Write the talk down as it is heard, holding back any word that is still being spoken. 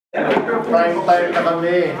Prime time na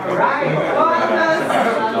kami.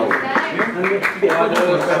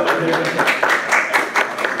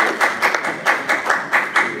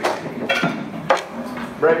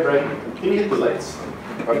 Bright, can you hit the lights?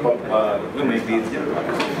 Yung may beads yun.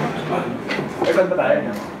 Ay, saan ba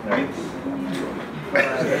tayo? Beads.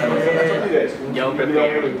 Hindi ako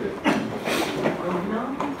prepared.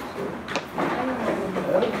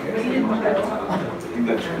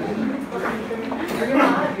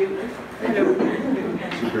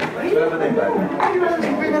 Wala ba tayong bago?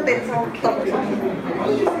 Super natin sa top.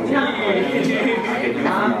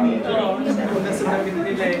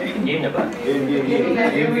 Game na ba?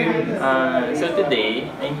 So today,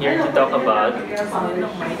 I'm here to talk about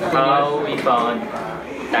how we found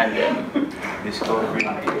tandem. Discovery.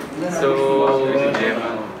 So,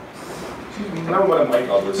 Alam mo ba ng mic,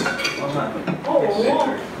 Aldous?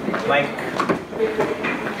 Mike.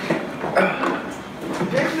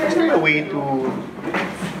 Is there a way to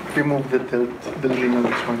remove the tilt, the lean on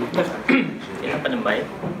this one? ilan pa ng mic?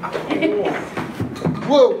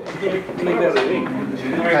 Whoa!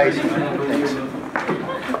 Nice. Thanks.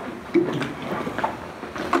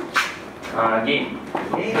 Game.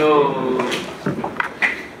 So,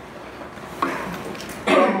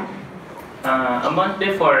 a month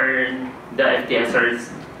before the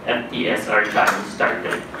FTSR challenge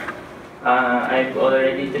started, I've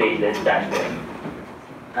already traded tandem.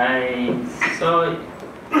 I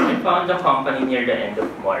found the company near the end of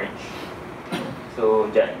March. So,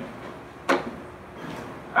 dyan.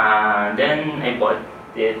 Then I bought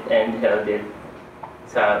it and held it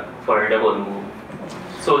for the whole move.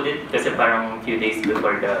 Sold it kasi parang few days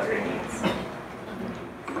before the earnings.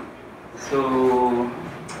 So,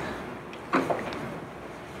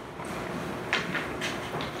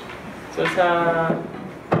 sa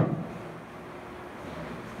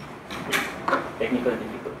technical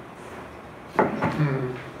difficulties.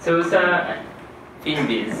 So sa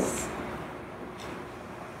FinViz,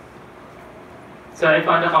 so I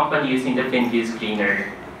found a company using the FinViz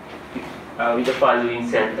screener with the following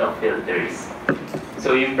set of filters.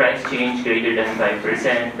 So yung price change greater than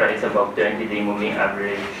 5%, price above 20-day moving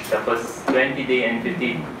average, tapos 20-day and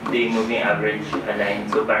 50-day moving average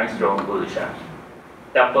aligned, so parang strong bull siya.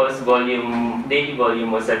 Tapos daily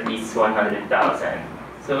volume was at least 100,000.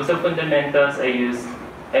 So sa fundamentals, I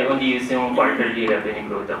only use yung quarterly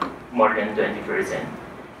revenue growth of more than 20%.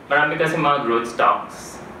 Marami kasi mga growth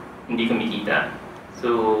stocks hindi kumikita.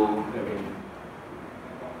 So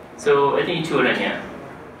ito yung itsura niya.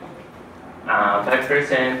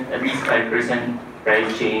 5%, at least 5%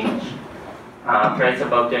 price change. Price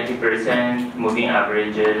above 20%, moving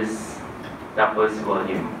averages, tapos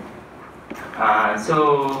volume.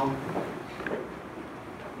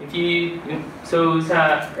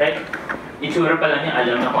 Sa right, itsura pa lang niya,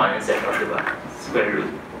 alam na kung anong set of, diba? Square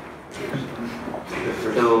root.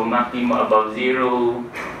 So, MACD mo above 0,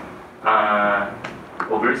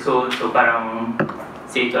 oversold, so parang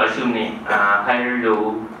safe to assume higher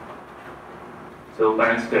low, so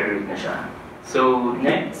parang square root na siya. So,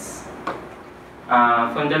 next,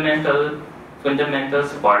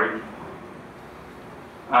 fundamentals part.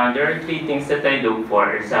 There are 3 things that I look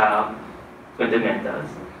for sa fundamentals.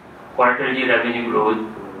 Quarterly revenue growth,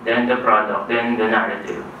 then the product, then the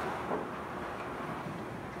narrative.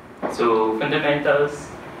 So, fundamentals,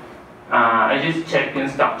 I just check yung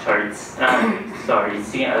stock charts. Sorry,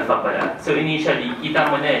 sige alpha pala. So, initially, kita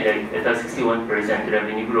mo na like, ito 61%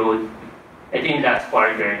 revenue growth. Ito yung last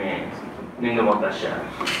quarter niya, nung lumabas siya.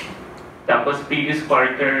 Tapos, previous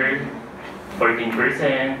quarter, 14%,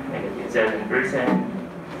 negative 7%.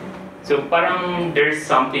 So parang there's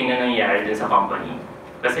something na nangyari dun sa company.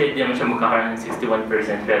 Kasi hindi naman siya magkakaroon ng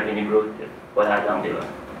 61% revenue growth. Wala lang, di ba?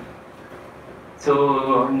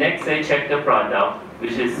 So next, I check the product,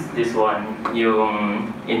 which is this one, yung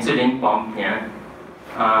insulin pump niya.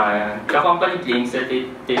 The company claims that it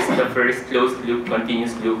is the first closed-loop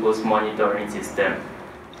continuous glucose monitoring system.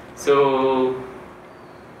 So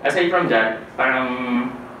aside from that, parang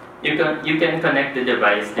you can connect the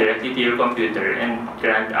device directly to your computer and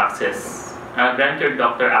grant your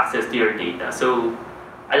doctor access to your data. So,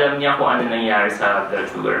 alam niya kung ano nangyari sa blood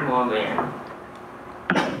sugar mo, ganyan.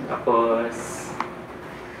 Tapos,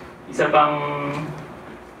 isa pang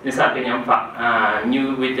nasabi niyang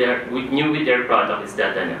new with their product is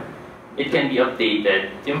that it can be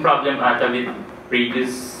updated. Yung problem ata with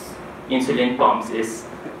previous insulin pumps is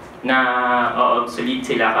na obsolete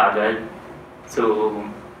sila kagad. So,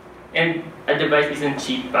 and a device isn't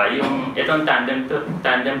cheap pa. Yung itong tandem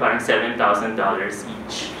parang $7,000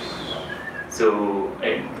 each. So,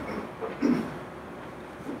 ayun.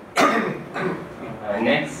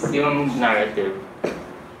 Next, yung narrative.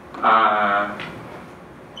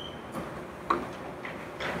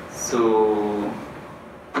 So,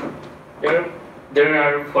 there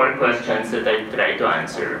are 4 questions that I try to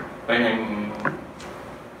answer when I'm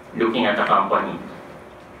looking at a company.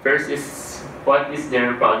 First is, what is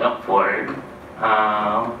their product for?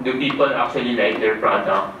 Do people actually like their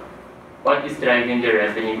product? What is driving the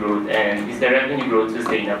revenue growth, and is the revenue growth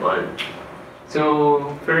sustainable?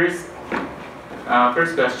 So first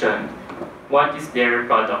question, what is their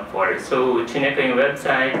product for? So chinek ko yung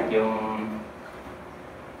website, yung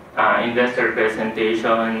investor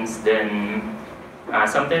presentations, then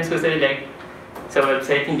sometimes kasi like sa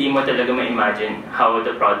website hindi mo talaga ma-imagine how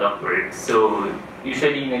the product works. So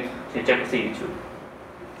usually nag-check ko sa YouTube.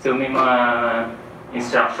 So may mga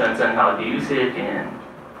instructions on how to use it, and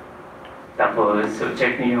tapos so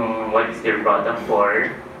check niyo yung what is their product for.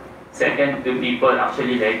 Second, do people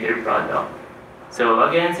actually like their product? So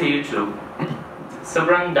again sa YouTube,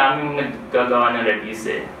 sobrang daming naggagawa ng reviews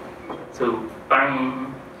eh. So parang,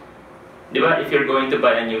 di ba, if you're going to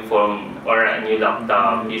buy a new phone or a new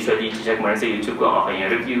laptop, usually check mo rin sa YouTube kung okay yung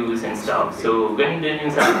reviews and stuff. So ganun din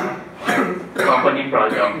yung sa company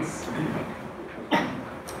products.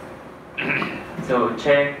 So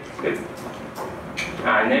check.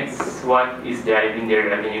 Next, what is driving their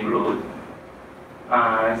revenue growth?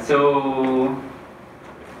 So,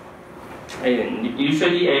 ayun,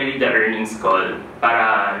 usually I read the earnings call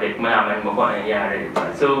para like malaman mo kung ano nangyari.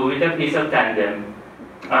 So with the case of Tandem,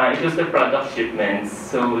 it was the product shipments.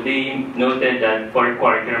 So they noted that fourth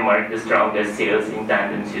quarter marked the strongest sales in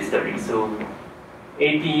Tandem's history. So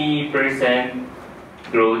 80%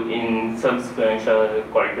 growth in subsequential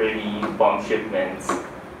quarterly pump shipments.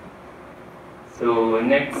 So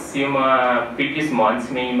next, yung mga previous months,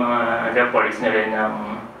 may mga reports na rin ng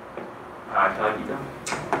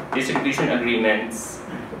distribution agreements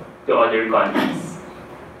to other countries.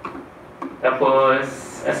 Tapos,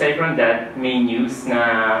 aside from that, may news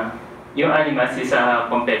na yung Animas is a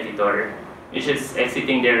competitor, which is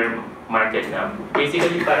exiting their market na.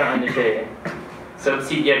 Basically, parang ano siya eh,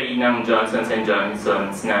 subsidiary ng Johnson &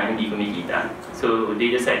 Johnson's na hindi kumikita. So, they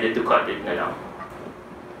decided to cut it na lang.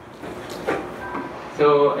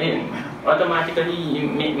 So, ayun, automatically,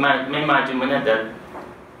 may imagine mo na that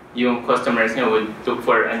yung customers niya would look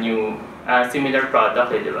for a new, similar product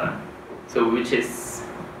eh, di ba? So, which is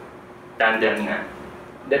Tandem na.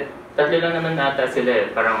 Tatlo lang naman nata sila eh,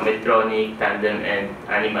 parang Medtronic, Tandem, and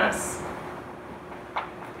Animas.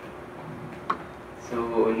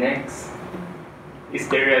 So, next, is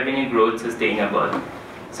their revenue growth sustainable?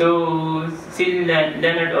 So, si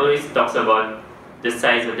Leonard always talks about the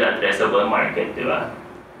size of the addressable market, di ba?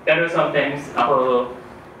 Pero sometimes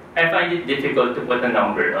I find it difficult to put a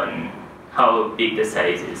number on how big the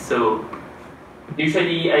size is. So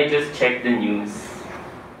usually I just check the news.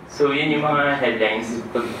 So yun yung mga headlines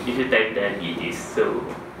if you type diabetes. So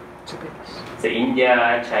sa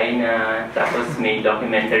India, China, tapos may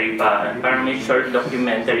documentary pa, parang may short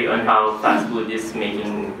documentary on how fast food is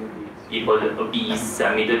making people obese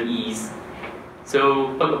sa Middle East.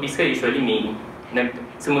 So pag obese ka, usually may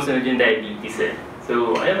sumusunod yung diabetes eh.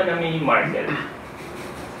 So, alam mo na may market.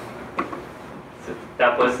 So,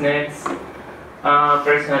 tapos next,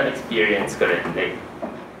 personal experience ko rin. Like,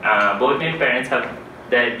 both my parents have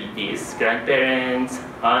diabetes, grandparents,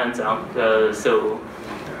 aunts, uncles, so,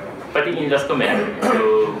 pati in-laws ko meron.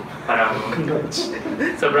 So, parang,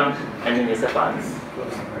 sobrang, ano niya sa fans.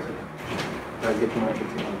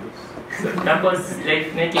 So, tapos,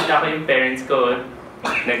 like, nakita ko yung parents ko,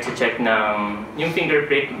 nag-check ng yung finger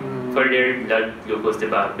prick for their blood glucose,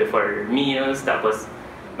 diba? Before meals, tapos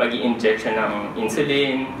mag-i-injection ng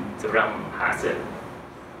insulin, sobrang hassle.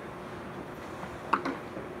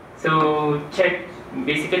 So, check,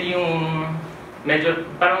 basically yung medyo,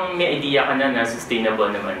 parang may idea ka na sustainable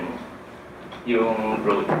naman yung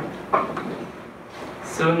growth.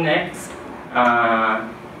 So next,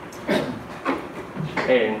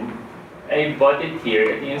 and I bought it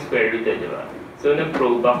here, ito yung square root, diba? So,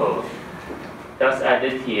 nag-probe ako, tapos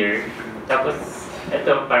added here, tapos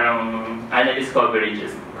ito parang analyst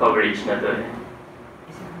coverage na to.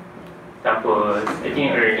 Tapos, ito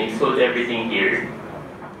yung earnings, sold everything here.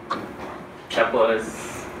 Tapos,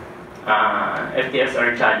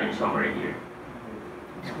 FTSR challenge somewhere here.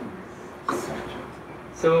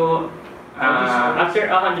 So, after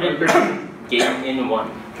 100% gain in one.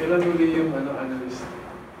 Kailan uli yung analyst?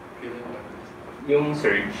 Yung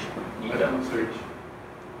surge. Dito. Anong search?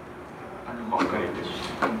 Okay.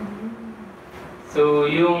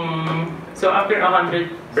 So after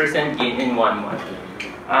 100% gain in 1 month,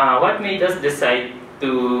 what made us decide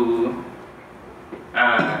to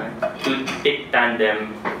to pick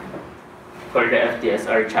tandem for the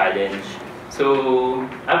FTSR challenge. So,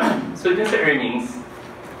 so dun sa earnings,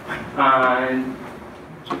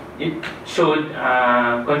 it showed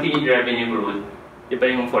continued revenue growth. Di ba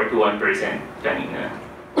yung 41% kanina?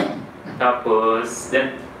 Tapos,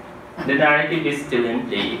 the narrative is still in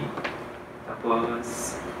play.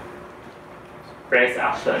 Tapos, price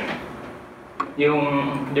action. Yung,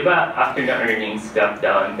 di ba, after the earnings, gap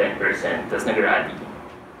down 10%, tapos nag-rally.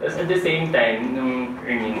 Tapos at the same time, nung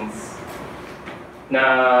earnings,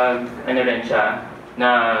 ano rin siya,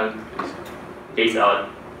 phase out.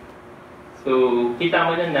 So, kita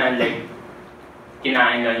mo na like,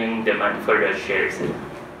 kinain lang yung demand for the shares.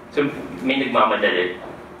 So, may nagmamadali.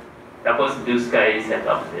 Tapos, blue sky set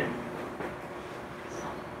up din.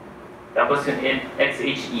 Tapos, yung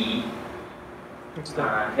XHE,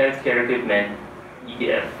 healthcare equipment,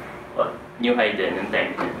 ETF, new high din ng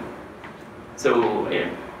time din. So,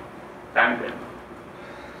 ayun. Tandem.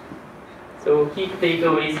 So, key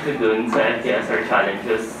takeaways ko dun sa FTSR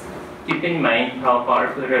challenges. Keep in mind how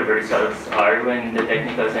powerful reversals are when the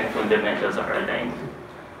technicals and fundamentals are aligned.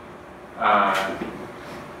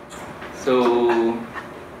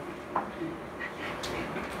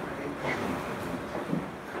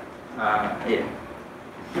 Ayan.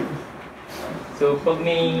 So,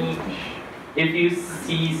 if you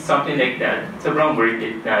see something like that, sobrang worth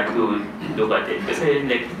it na to look at it. Kasi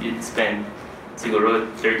like, you'd spend siguro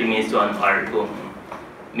 30 minutes to 1 hour kung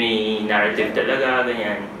may narrative talaga,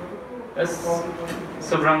 ganyan. Tapos,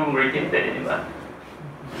 sobrang worth it di ba?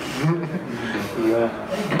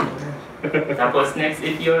 Tapos next,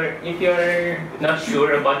 if you're not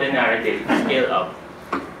sure about the narrative, scale up.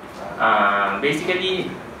 Basically,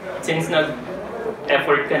 since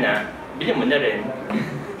nag-effort ka na, bilhin mo na rin.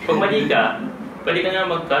 Pag mali ka, pwede ka na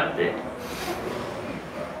mag-cut eh.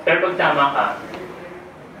 Pero pag tama ka,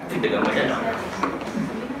 dagdagan mo na lang.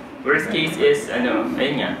 Worst case is, ayun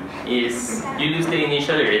nga, is you lose the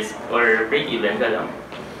initial risk or break even ka lang.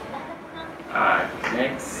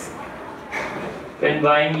 Next. When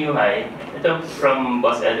buying new high, ito from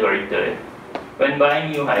Boss Edward to eh. When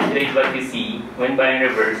buying new high, trade what you see. When buying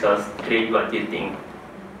reversals, trade what you think.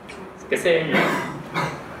 Kasi,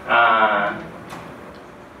 I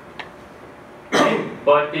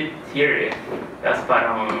bought it here eh. Tapos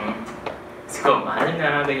parang, mahal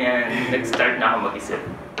na, ganyan. Nag-start na ako mag-isip.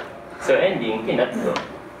 So ending, kinat ko.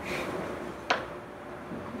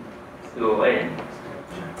 So, ayan.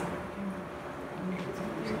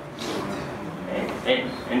 And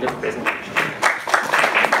end of presentation.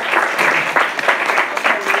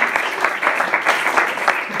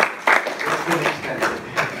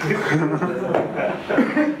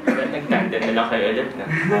 Nag-tandem na lang kayo ulit na.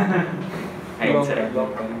 Ayun, sir.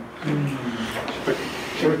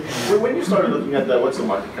 When you started looking at that, what's the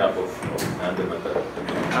market cap of Tandem at that?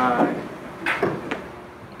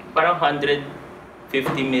 Parang 150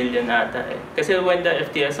 million ata eh. Kasi when the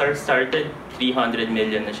FTSR started, 300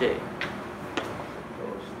 million na siya eh.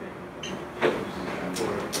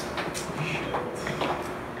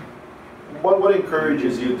 What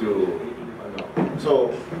encourages you to,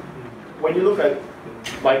 so when you look at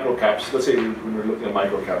micro caps, let's say when we're looking at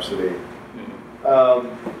micro caps today,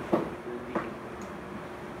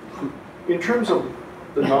 in terms of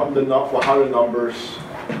how the numbers,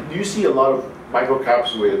 do you see a lot of micro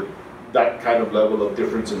caps with that kind of level of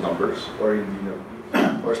difference in numbers, or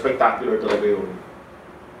or spectacular talaga yung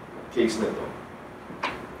case nito?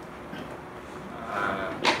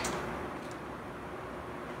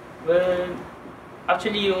 Well,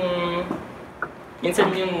 actually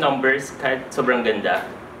minsan yung numbers kahit sobrang ganda.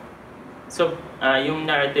 So, yung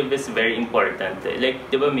narrative is very important. Like,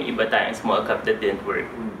 di ba may iba tayong small cap that didn't work.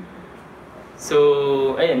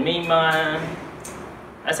 So, ayun, may mga,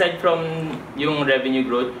 aside from yung revenue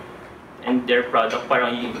growth and their product,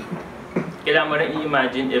 parang kailangan mo rin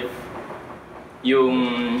i-imagine if you'll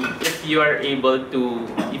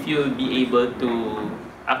be able to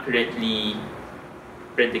accurately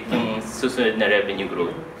predict yung susunod na revenue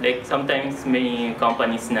growth. Like, sometimes may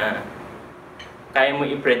companies na kaya mo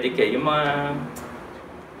i-predict yung mga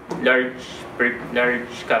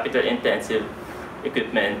large capital intensive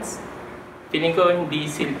equipments. Feeling ko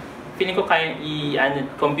kaya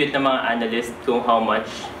i-compute ng mga analyst kung how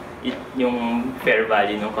much yung fair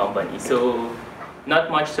value ng company. So,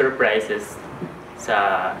 not much surprises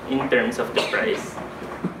in terms of the price.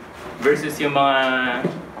 Versus yung mga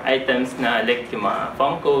items na like yung mga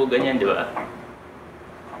Funko, ganyan, di ba?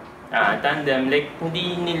 Tandem, like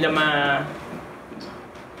hindi nila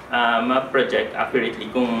ma-project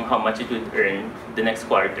accurately kung how much it would earn the next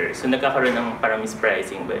quarter. So nagkakaroon ng parang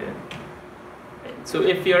mispricing ba yun? So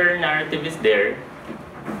if your narrative is there,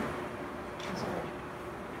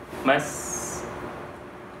 mas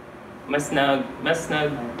nag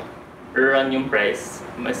run yung price,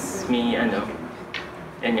 mas may ano,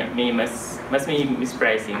 may mas may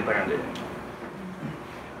mispricing, parang gano'n.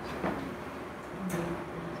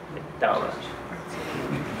 Tama ba?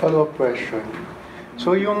 Follow-up question.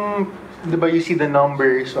 So yung, di ba you see the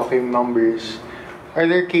numbers, okay, numbers. Are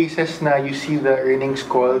there cases na you see the earnings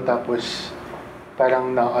call tapos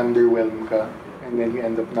parang na-underwhelm ka and then you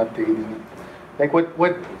end up not trading it? Like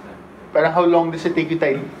what, parang how long does it take you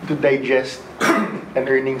to digest an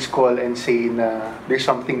earnings call and say na there's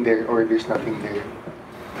something there or there's nothing there?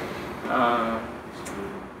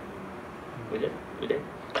 Ulit.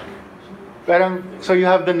 Parang, so you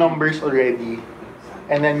have the numbers already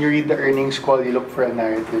and then you read the earnings call, you look for a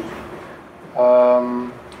narrative.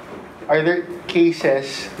 Are there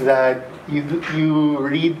cases that you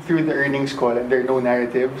read through the earnings call and there are no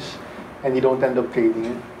narratives and you don't end up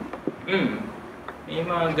trading it? May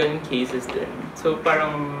mga ganun cases din. So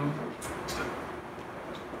parang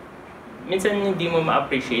minsan hindi mo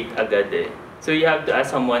ma-appreciate agad eh. So you have to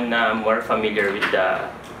ask someone na more familiar with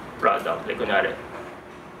the product. Like kunwari,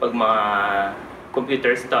 pag mga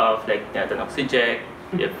computer stuff, like tinatanong si Jack,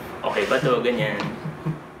 if okay ba to, ganyan.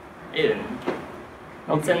 Ayun.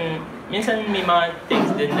 Minsan may mga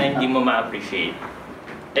things din na hindi mo ma-appreciate.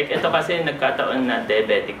 Like ito kasi nagkataon na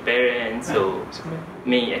diabetic parents, so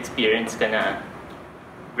may experience ka na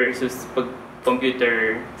versus pag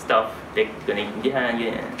computer stuff, like ito naiintindihan,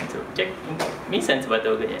 ganyan. So check, may sense ba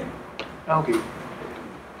to, ganyan. Okay.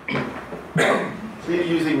 So you're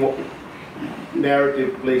using what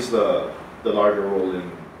narrative plays the larger role in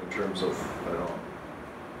terms of, I don't know,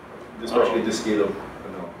 especially the scale of, I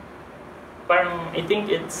don't know. Parang I think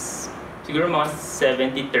it's siguro mga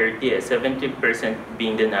 70-30 eh. 70%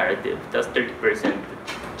 being the narrative, tapos 30%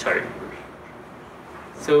 chart.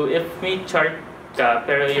 So if may chart ka,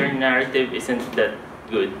 pero your narrative isn't that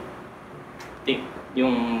good, think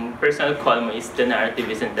yung personal call mo is the narrative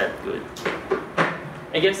isn't that good,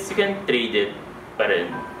 I guess you can trade it pa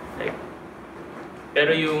rin. Like,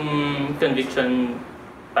 pero yung conviction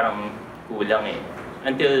parang kulang eh.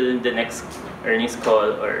 Until the next earnings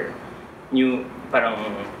call or new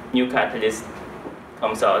catalyst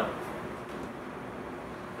comes out.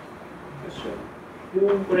 Question.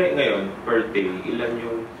 Yung kunay ngayon, per day, ilan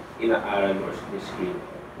yung inaaral mo sa screen?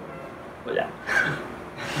 Wala.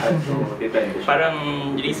 So, depende siya. Parang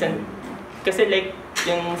recent, kasi like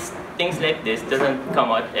yung things like this doesn't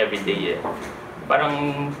come out every day eh.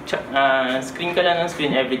 Parang screen ka lang ng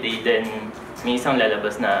screen every day, then may isang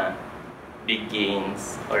lalabas na big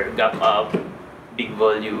gains or gap up, big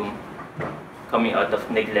volume coming out of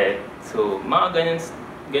neglect. So mga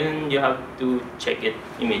ganun you have to check it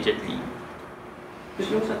immediately.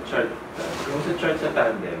 Kasi yung sa chart sa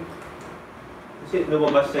tandem, kasi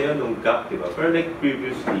lumabas sa'yo nung gap, di ba? Pero like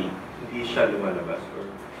previously, hindi siya lumalabas. Or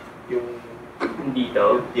yung...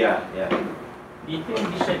 Dito? Yeah. Dito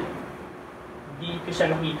hindi ko siya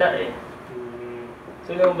nakita eh.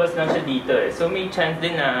 So lumabas lang siya dito eh. So may chance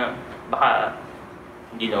din na baka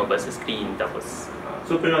hindi lumabas sa screen tapos...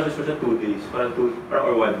 So pinoses mo siya 2 days, parang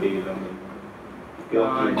or 1 day lang.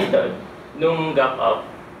 Dito, nung gap up,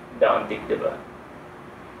 down tick, di ba?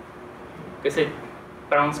 Kasi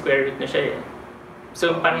parang square root na siya eh.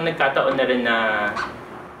 So parang nagkataon na rin na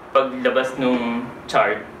paglabas nung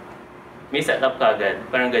chart, may setup ka agad,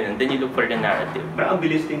 parang ganun. Then you look for the narrative. Parang ang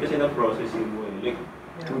bilis din kasi ng processing mo eh. Like,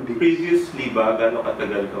 2 days. previously ba, gano'ng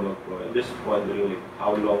katagal ka mag-pro? I'm just wondering like,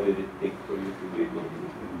 how long did it take for you to be able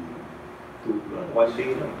to 1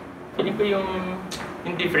 day lang? Feeling ko yung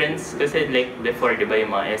difference kasi like before, di ba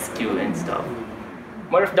yung mga SQ and stuff.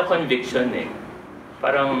 More of the conviction eh.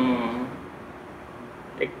 Parang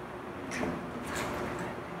like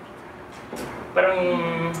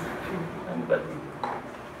ano ba?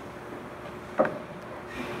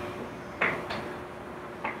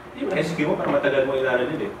 Yung SQ mo, parang matagal mo inaaral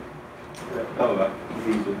eh. Tama ba?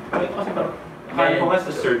 Reason. Kasi parang, kaya mo nga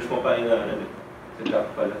sa search mo pa inaaral eh. Sa job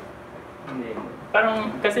pala. Hindi.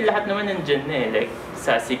 Parang, kasi lahat naman nandyan na eh. Like,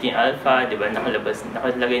 sa Seeking Alpha, di ba,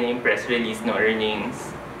 nakalagay na yung press release ng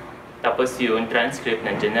earnings. Tapos yung transcript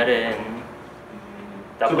nandyan na rin.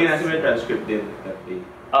 So, binasa mo yung transcript din that day?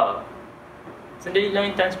 Oo. Sandali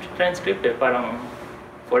lang yung transcript eh. Parang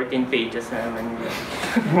 14 pages na naman yun.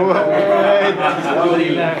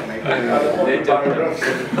 Sorry lang.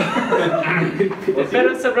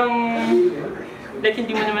 Pero sobrang... Like,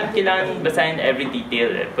 hindi mo naman kailangan basahin every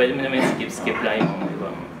detail eh. Pwede mo naman skip lang yung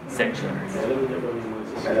ibang sections.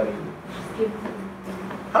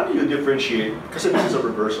 How do you differentiate? Because this is a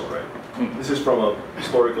reversal, right? This is from a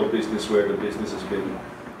historical business where the business has been,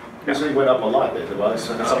 it went up a lot, diba?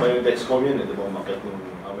 Kasama yung Dexcom yun, diba? Umakyat nung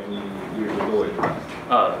how many years ago, diba?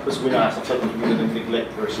 Tapos winasak sa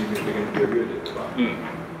neglect for a significant period, diba?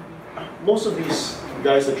 Most of these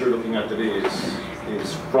guys that you're looking at today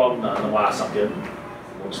is from nawasak yan,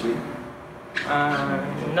 mostly.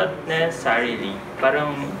 Not necessarily.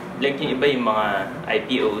 Parang, like yung iba yung mga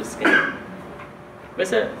IPOs, ganyan.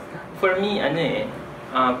 Basta, for me,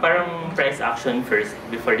 parang price action first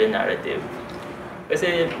before the narrative.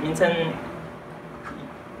 Kasi minsan,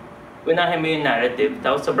 unahin mo yung narrative,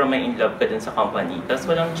 tapos sobrang may in love ka dun sa company, tapos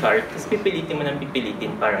walang chart, tapos pipilitin mo ng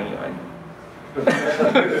pipilitin, parang yun.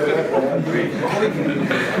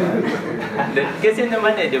 Kasi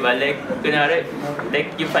naman di ba? Like, kunwari,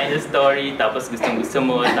 like you find a story, tapos gusto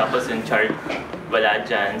mo, tapos yung chart, wala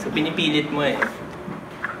dyan. So, pinipilit mo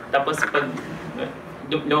Tapos, pag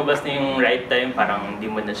lumabas na yung right time, parang hindi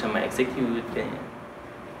mo na siya ma-execute, ganyan.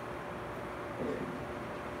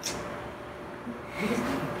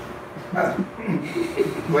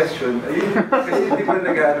 Question. Kasi di ba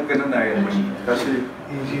nag-aano ka ng narrative? Kasi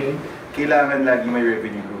kailangan lagi may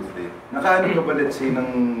revenue growth din. Nakaano ka ba, let's say,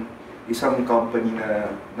 ng isang company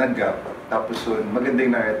na nag-gap, tapos maganda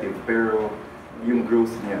yung narrative, pero yung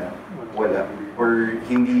growth niya wala, or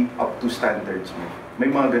hindi up to standards mo.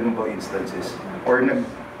 May mga ganun ba instances? Or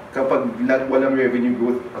kapag walang revenue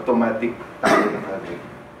growth, automatic tayo na kagad?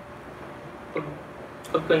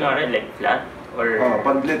 Pag kunwari, like flat, or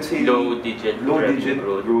pag let's say, low digit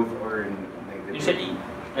growth or negative. Usually,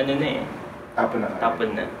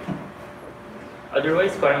 tapon na.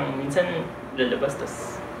 Otherwise, parang minsan lalabas,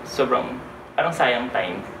 tas sobrang, parang sayang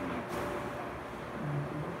time.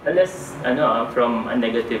 Unless, from a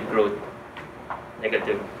negative growth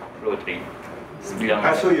rate. So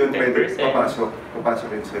yun, pwede papasok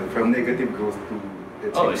yun sa'yo. From negative growth to,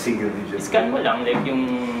 let's say, single digit. Scan mo lang, like yung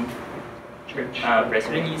press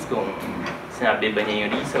release, kung sinabi ba niya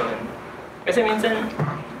yung reason. Kasi minsan,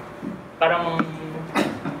 parang,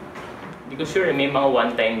 hindi ko sure, may mga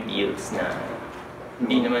one-time deals na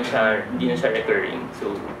hindi na siya recurring.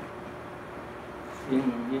 So,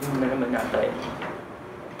 yun na naman nata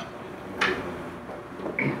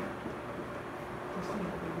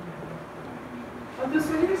Aldous,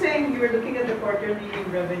 when you were saying you were looking at the quarterly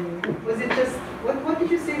revenue, was it just, what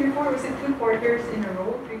did you say before? Was it 2 quarters in a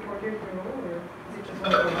row, 3 quarters in a row, or was it just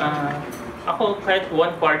 1 quarter? Ako kahit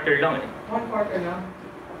 1 quarter lang 1 quarter lang?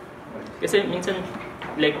 Kasi minsan,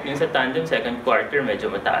 like yung sa tandem, second quarter,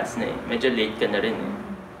 medyo mataas na Medyo late ka na rin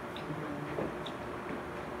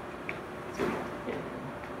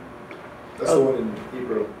That's the one in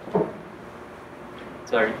April.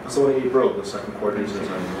 Sorry? That's the one in April, the second quarter is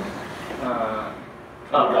done.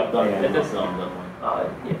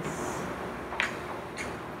 Yes.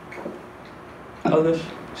 Aldous,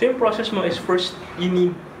 so yung process mo is first,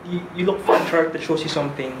 you look for a chart that shows you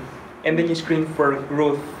something, and then you screen for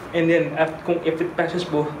growth, and then if it passes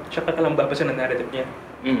both, tsaka ka lang babasa ng narrative niya.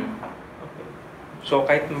 Okay. So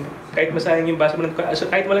kahit masayang yung basa mo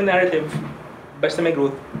kahit walang narrative, basta may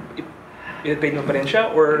growth, i-trade mo pa rin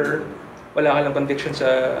siya, or wala ka lang conviction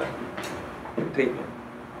sa trade mo?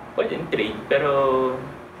 Pwede trade, pero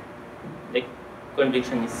like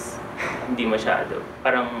conviction is hindi masyado.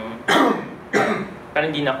 Parang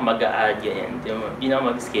hindi na ako mag-a-add yan. Hindi na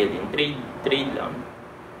ako mag-scale yun. Trade lang.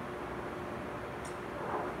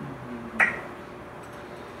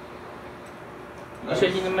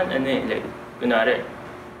 Usually naman like kunwari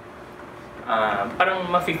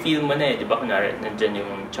parang mafe-feel mo na di ba? Kunwari, nandyan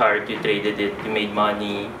yung chart, you traded it, you made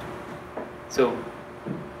money. So,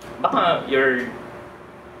 baka you're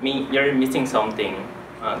missing something.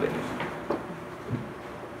 Ganun.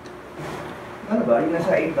 Ano ba? Yung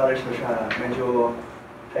nasa $8 na siya, medyo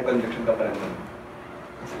high conviction ka pa rin nun.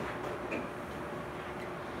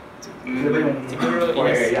 Ano ba yung siguro in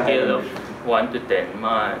a scale of 1 to 10,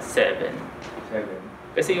 mga 7.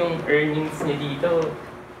 7. Kasi yung earnings niya dito,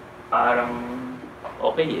 parang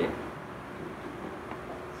okay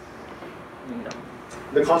Yun lang.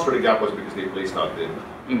 The cause for the gap was because they placed out bid.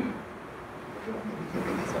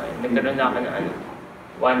 So, nagkaroon na ako ng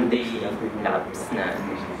 1 day lapse na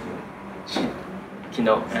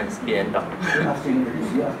binenta ko.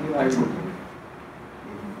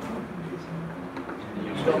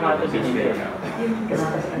 So, mato binibenta na.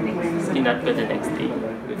 Skinat ko the next day.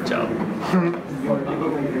 Good job.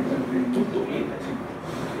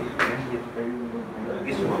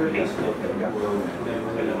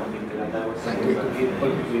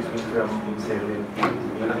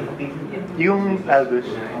 Yung Aldous,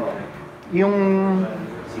 yung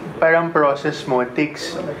parang process mo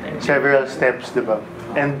takes several steps, di ba?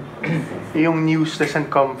 And yung news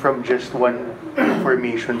doesn't come from just one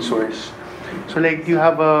information source. So like, do you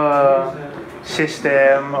have a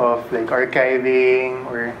system of like archiving,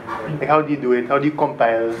 or like how do you do it? How do you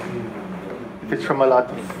compile if it's from a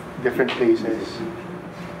lot of different places?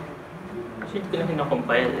 Shit ko na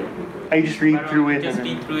kinakompile eh. I just read Parang through it. Just and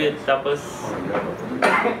read through it, tapos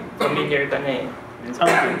familiar ka na eh. Dun sa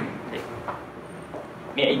like,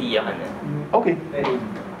 may idea ka na. Okay.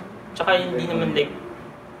 Tsaka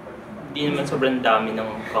hindi naman sobrang dami ng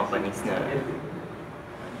companies na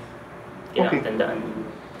kailangan tandaan.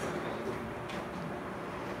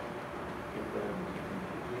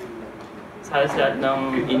 Sa halos lahat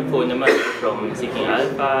ng info naman from Seeking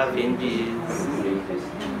Alpha, Finviz,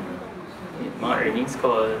 mga earnings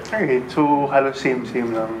call. Alright, so halos same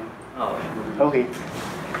lang. Oh, Okay.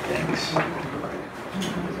 Thanks.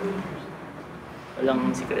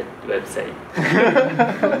 walang secret website.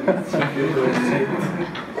 Secret website.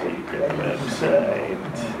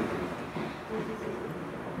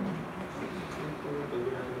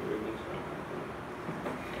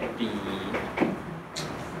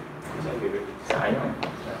 Sa ano?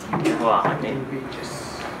 Hawakan eh.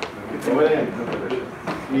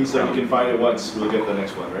 Means that you can find it once, we'll get the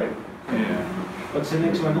next one, right? Yeah. What's the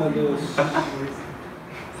next one, Aldous?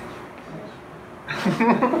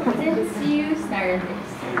 Since you started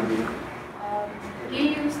this,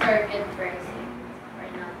 you use target pricing or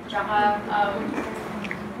not? Tsaka,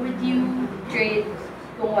 would you trade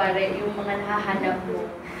kung wari yung mga nahahanap mo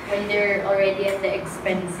when they're already at the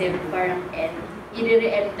expensive parang end?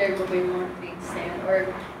 I-re-enter mo ba yung mga trades na yun? Or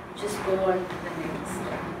just go on to the next?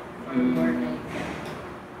 Or more like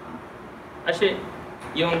Actually,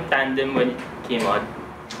 yung tandem when it came out,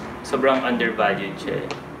 sobrang undervalued siya eh.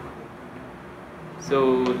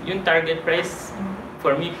 So, yung target price,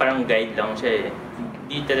 for me, parang guide lang siya eh.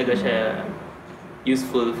 Hindi talaga siya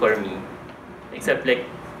useful for me. Except like,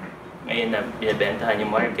 ngayon na binibentahan yung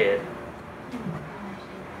market.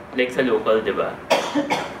 Like sa local, di ba?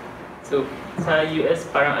 So, sa US,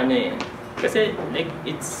 parang ano eh. Kasi, like,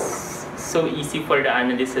 it's so easy for the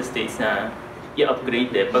analyst sa States na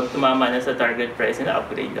i-upgrade eh. Pag tumama na sa target price,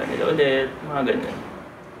 na-upgrade lang nila ulit, mga ganun.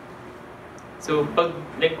 So, pag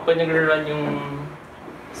nag-run yung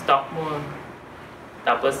stock mo,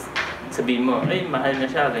 tapos sabihin mo, ay, mahal na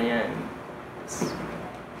siya, ganyan.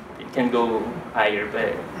 It can go higher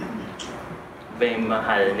pa eh. Ba yung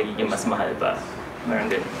mahal, nagiging mas mahal pa. Parang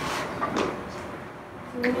ganun.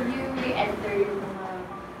 So would you re-enter yung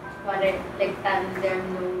mga, like tandem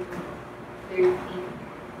no 30?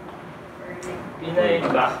 Or like,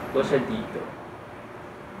 Pinay-back ko siya dito.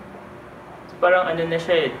 So, parang ano na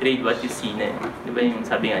siya eh, trade what you see na eh. Di ba yung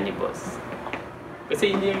sabi nga ni boss?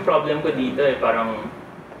 Kasi hindi yung problem ko dito eh, parang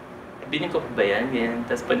bilhin ko pa ba yan? Ganyan.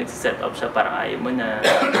 Tapos pag nagsiset up siya, parang ayaw mo na.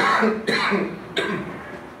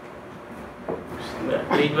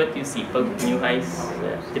 Trade what you see. Pag new highs,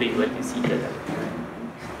 trade what you see talaga.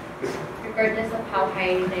 regardless of how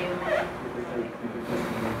high na yung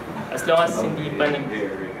As long as hindi pa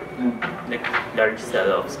like large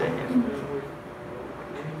sell-offs ganyan.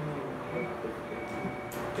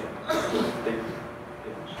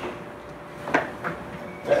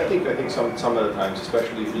 I think some of the times,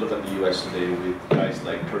 especially if you look at the US today with guys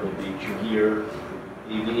like Turtle Beach here,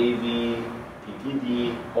 AVAV,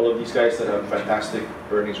 TTD, all of these guys that have fantastic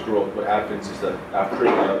earnings growth, what happens is that after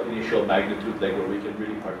the initial magnitude leg where we can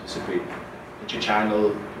really participate, it's a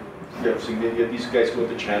channel, these guys go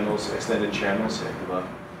to channels, extended channels, diba?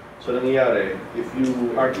 So nangyayari, if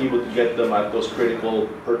you aren't able to get them at those critical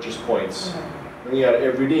purchase points, nangyayari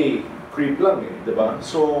every day, creep lang eh, diba?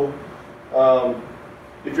 So,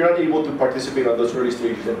 if you're not able to participate on those early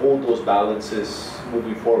stages and hold those balances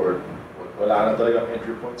moving forward, wala na talagang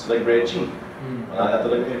entry points. Like Reggie, wala na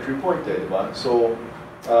talagang entry point eh, diba? So,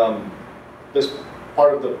 this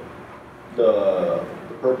part of the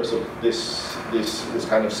purpose of this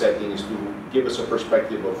kind of setting is to give us a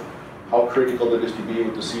perspective of how critical it is to be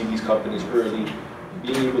able to see these companies early,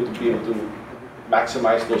 being able to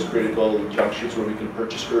maximize those critical junctions where we can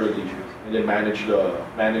purchase early and then manage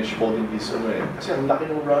holding these kasi ang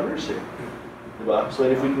laki ng runners eh. Diba? So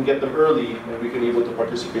if we can get them early and we can able to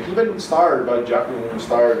participate, even Star, Jack yung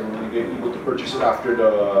Star, we get able to purchase it after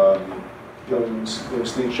yung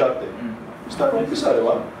slingshot eh. Star, umpisa,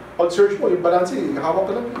 diba? Pag search mo, yung balance eh,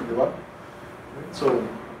 hawak ka lang eh, diba? So,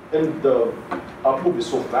 and the up move is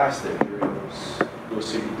so fast eh, during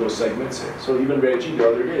those segments eh. So even Reggie the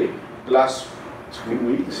other day, the last 3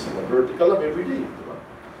 weeks, vertical up every day. Diba?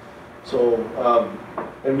 So,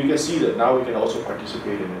 and we can see that now we can also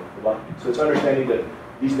participate in it. Diba? So it's understanding that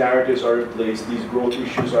these narratives are in place, these growth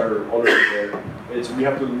issues are already there. We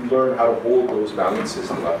have to learn how to hold those balances.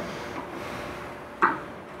 Diba?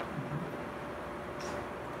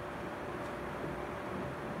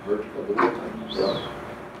 Vertical, the whole time.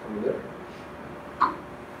 Over there.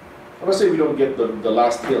 I'm not saying we don't get the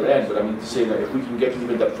last tail end, but I mean to say that if we can get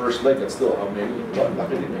even that first leg, that's still how many? What?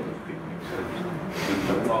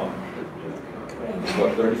 It's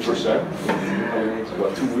what, 30%? It's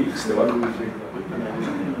what, 2 weeks? Diba?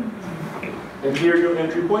 And here your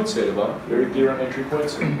entry points eh, diba? Very clear on entry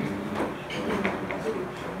points eh.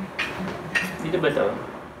 Dito ba ito?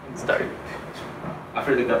 Start.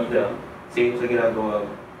 After the gap na, same sa ginagawa mo.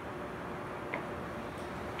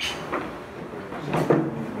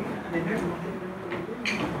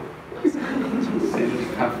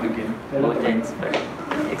 Both ends, but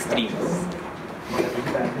extremes.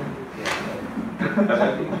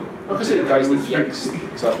 Kasi guys with Yex,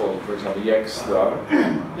 for example, Yex,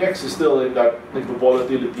 Yex is still in that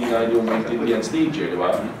volatility na yung maintindihan stage eh, di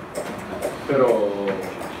ba? Pero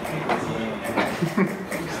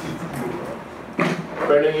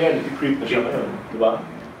yan, i-creep na siya ngayon, di ba?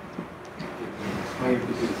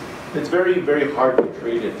 It's very, very hard to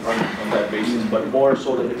trade it on that basis, but more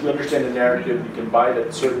so that if you understand the narrative, you can buy it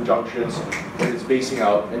at certain junctions when it's basing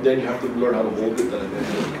out, and then you have to learn how to hold it.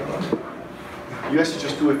 US is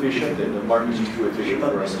just too efficient, and the market is just too efficient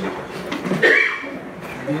for us.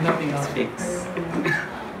 Nothing else fix.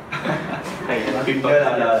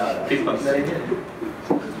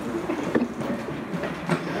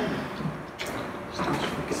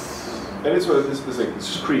 And it's what this like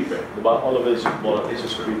this is creep eh. All of it is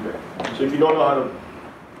just creep eh. So if you don't know how to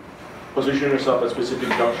position yourself at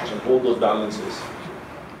specific junctions and hold those balances,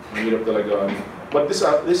 you get up to like but this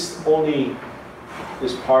only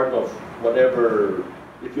is part of whatever.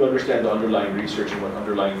 If you understand the underlying research and what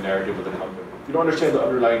underlying narrative of the company. If you don't understand the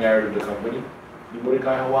underlying narrative of the company, hindi mo rin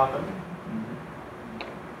kaya hawakan.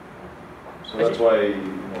 So that's why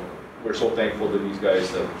we're so thankful to these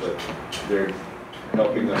guys that they're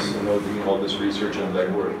helping us, doing all this research and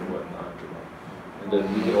legwork and whatnot. And then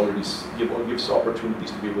we can already give us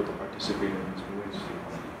opportunities to be able to participate in these movies.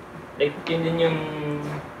 Like, yun din yung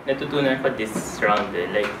natutunan ko this round eh.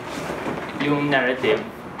 Like, yung narrative,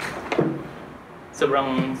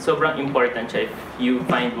 sobrang important siya. If you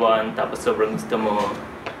find one, tapos sobrang gusto mo,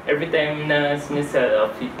 every time na sinisell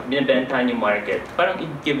off, binibentahan yung market, parang it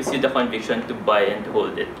gives you the conviction to buy and to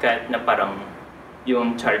hold it. Kahit na parang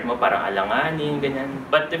yung chart mo parang alanganin, ganyan.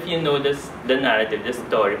 But if you know the narrative, the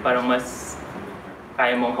story, parang mas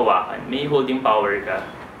kaya mong hawakan. May holding power ka.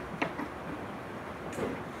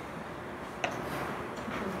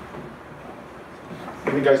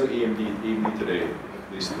 I think guys at AMD today,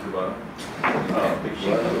 they see diba?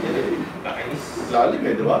 Lalim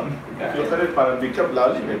eh, diba? If you look at it, parang big cap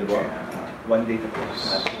lalim eh, diba? One day to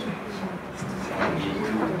post.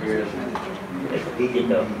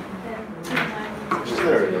 Dito. Just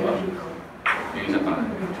there, diba?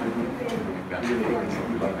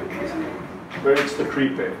 But it's the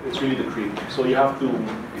creep eh. It's really the creep. So you have to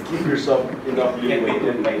give yourself enough leeway.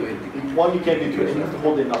 One, you can't be too, you have to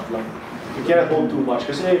hold enough lang. You cannot hold too much.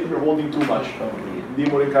 Kasi if you're holding too much, hindi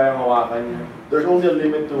mo rin kayang hawakan. There's only a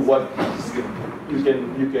limit to what you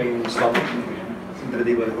can stomach.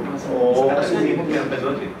 Oo, kasi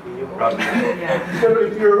pero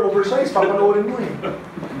if you're oversized, papanoorin mo eh.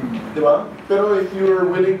 Diba? Pero if you're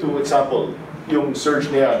willing to, example, yung surge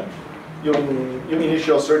na yan, yung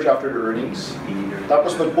initial surge after the earnings,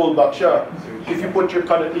 tapos nag-pull back siya, if you put your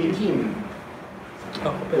cut at 18,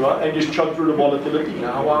 diba? And just chug through the volatility,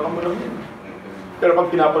 nahawakan mo lang yun. Pero pag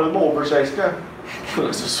pinapanood mo, oversized ka,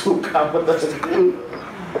 nagsusuka mo talaga.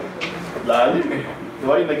 Lalim eh.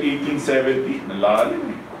 Diba? Yung nag-1870, nalalim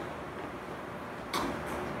eh.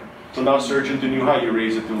 So now surge into new high, you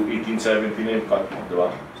raise it to 1870 na yung cut mo, diba?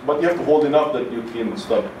 But you have to hold enough that you can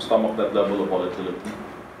stomach that level of volatility.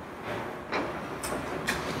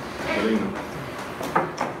 Galing.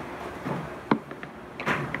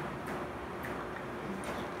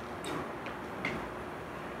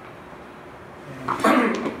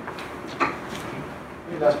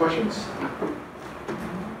 Any last questions?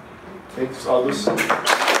 Thanks, Aldous.